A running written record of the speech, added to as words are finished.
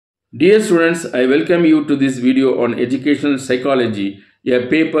Dear students, I welcome you to this video on educational psychology, a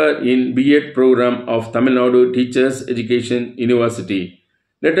paper in B.Ed program of Tamil Nadu Teachers Education University.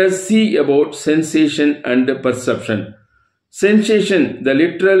 Let us see about sensation and perception. Sensation, the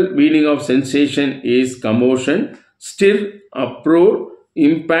literal meaning of sensation is commotion, stir, uproar,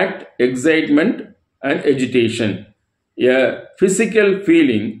 impact, excitement and agitation. A physical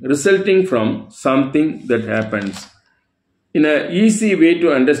feeling resulting from something that happens. In an easy way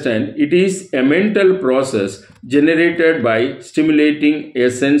to understand, it is a mental process generated by stimulating a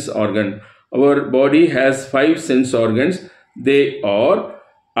sense organ. Our body has 5 sense organs. They are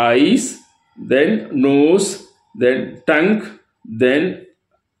eyes, then nose, then tongue, then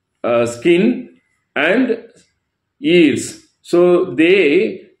skin and ears. So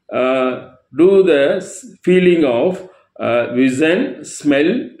they do the feeling of vision,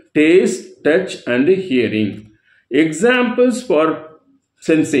 smell, taste, touch and hearing. Examples for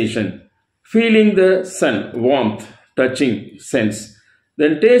sensation: feeling the sun, warmth, touching sense.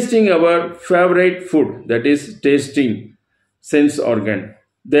 Then tasting our favorite food, that is tasting sense organ.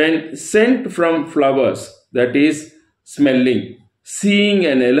 Then scent from flowers, that is smelling. Seeing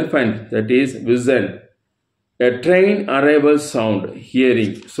an elephant, that is vision. A train arrival sound,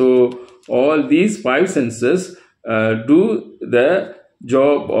 hearing. So all these 5 senses do the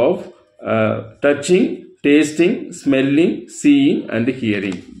job of touching, tasting, smelling, seeing and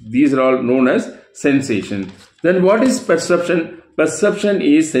hearing. These are all known as sensation. Then what is perception? Perception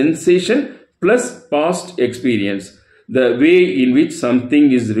is sensation plus past experience. The way in which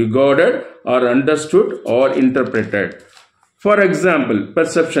something is regarded or understood or interpreted. For example,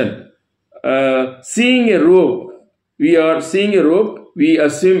 perception. Seeing a rope. We are seeing a rope. We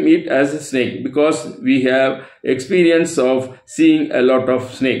assume it as a snake because we have experience of seeing a lot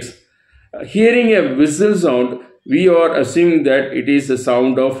of snakes. Hearing a whistle sound, we are assuming that it is a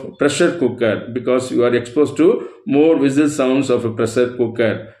sound of pressure cooker because you are exposed to more whistle sounds of a pressure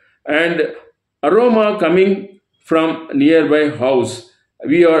cooker. And aroma coming from nearby house,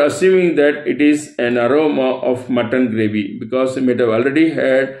 we are assuming that it is an aroma of mutton gravy because we might have already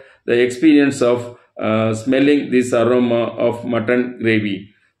had the experience of smelling this aroma of mutton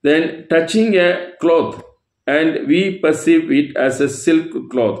gravy. Then touching a cloth, and we perceive it as a silk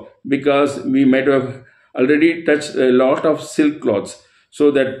cloth because we might have already touched a lot of silk cloths. So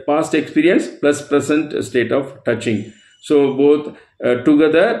that past experience plus present state of touching. So both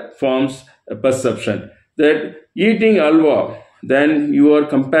together forms a perception. That eating halwa, then you are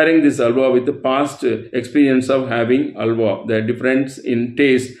comparing this halwa with the past experience of having halwa, the difference in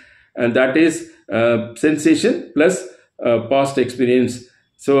taste, and that is sensation plus past experience.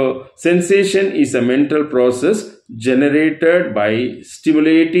 So sensation is a mental process generated by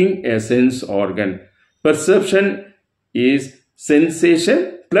stimulating a sense organ. Perception is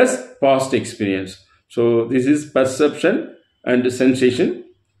sensation plus past experience. So this is perception and sensation.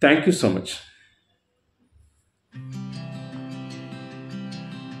 Thank you so much.